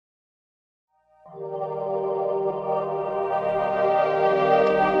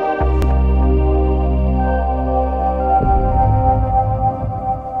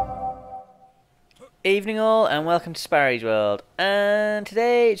Evening all and welcome to Sparrow's World, and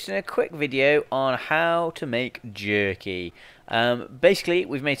today it's a quick video on how to make jerky. Basically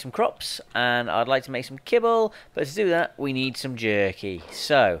we've made some crops and I'd like to make some kibble, but to do that we need some jerky.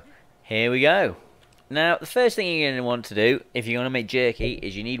 So here we go. Now the first thing you're going to want to do if you're going to make jerky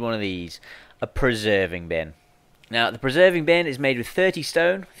is you need one of these, a preserving bin. Now the preserving bin is made with 30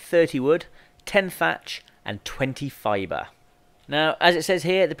 stone, 30 wood, 10 thatch and 20 fibre. Now, as it says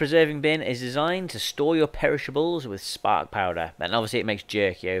here, the preserving bin is designed to store your perishables with spark powder, and obviously it makes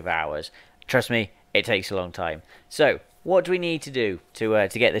jerky over hours. Trust me, it takes a long time. So, what do we need to do to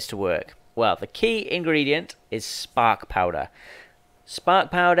get this to work? Well, the key ingredient is spark powder.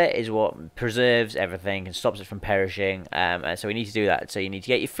 Spark powder is what preserves everything and stops it from perishing, and so we need to do that. So you need to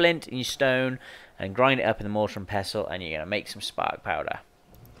get your flint and your stone and grind it up in the mortar and pestle, and you're going to make some spark powder.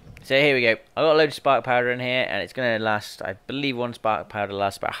 So here we go. I've got a load of spark powder in here, and it's going to last, I believe one spark powder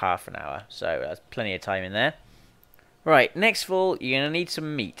lasts about half an hour. So that's plenty of time in there. Right, next of all, you're going to need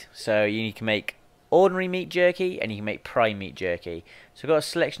some meat. So you can make ordinary meat jerky, and you can make prime meat jerky. So I've got a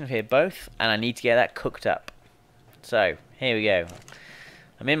selection of here both, and I need to get that cooked up. So, here we go.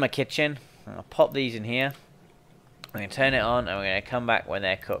 I'm in my kitchen. I'm going to pop these in here. I'm going to turn it on, and we're going to come back when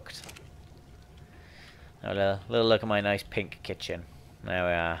they're cooked. Have a little look at my nice pink kitchen. There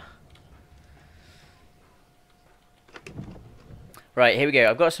we are. Right, here we go.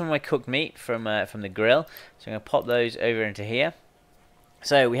 I've got some of my cooked meat from the grill, so I'm going to pop those over into here.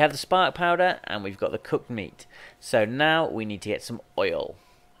 So we have the spark powder and we've got the cooked meat. So now we need to get some oil.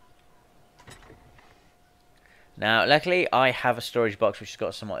 Now, luckily, I have a storage box which has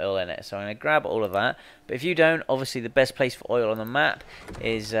got some oil in it, so I'm going to grab all of that. But if you don't, obviously the best place for oil on the map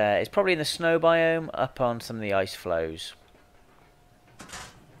is probably in the snow biome up on some of the ice floes.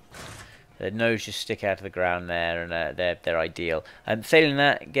 The nose just stick out of the ground there, and they're ideal. Failing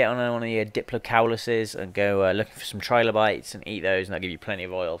that, get on one of the diplocauluses and go looking for some trilobites and eat those, and that'll give you plenty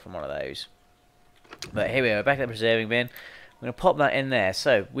of oil from one of those. But here we are, back at the preserving bin. I'm going to pop that in there.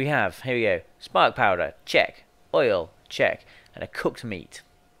 So we have, here we go, spark powder, check, oil, check, and a cooked meat.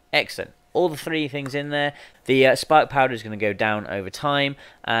 Excellent. All the three things in there. The spark powder is going to go down over time,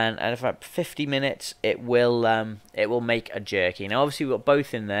 and at about 50 minutes it will make a jerky. Now obviously we've got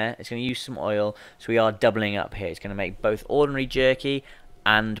both in there. It's going to use some oil, so we are doubling up here. It's going to make both ordinary jerky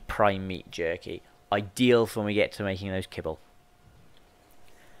and prime meat jerky. Ideal for when we get to making those kibble.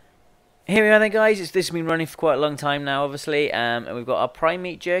 Here we are then, guys. This has been running for quite a long time now, obviously, and we've got our prime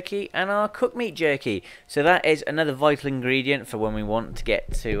meat jerky and our cooked meat jerky. So that is another vital ingredient for when we want to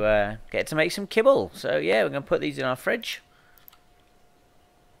get to make some kibble. So yeah, we're going to put these in our fridge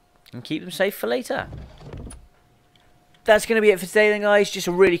and keep them safe for later. That's going to be it for today then, guys. Just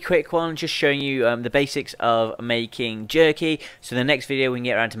a really quick one, just showing you the basics of making jerky. So the next video we can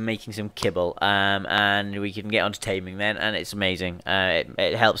get around to making some kibble, and we can get on to taming then, and it's amazing.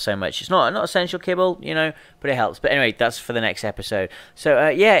 It helps so much. It's not essential kibble, you know, but it helps. But anyway, that's for the next episode. So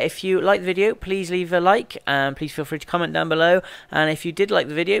yeah, if you like the video, please leave a like, and please feel free to comment down below. And if you did like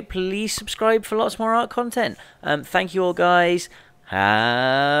the video, please subscribe for lots more art content. Thank you all, guys.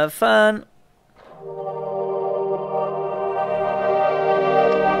 Have fun.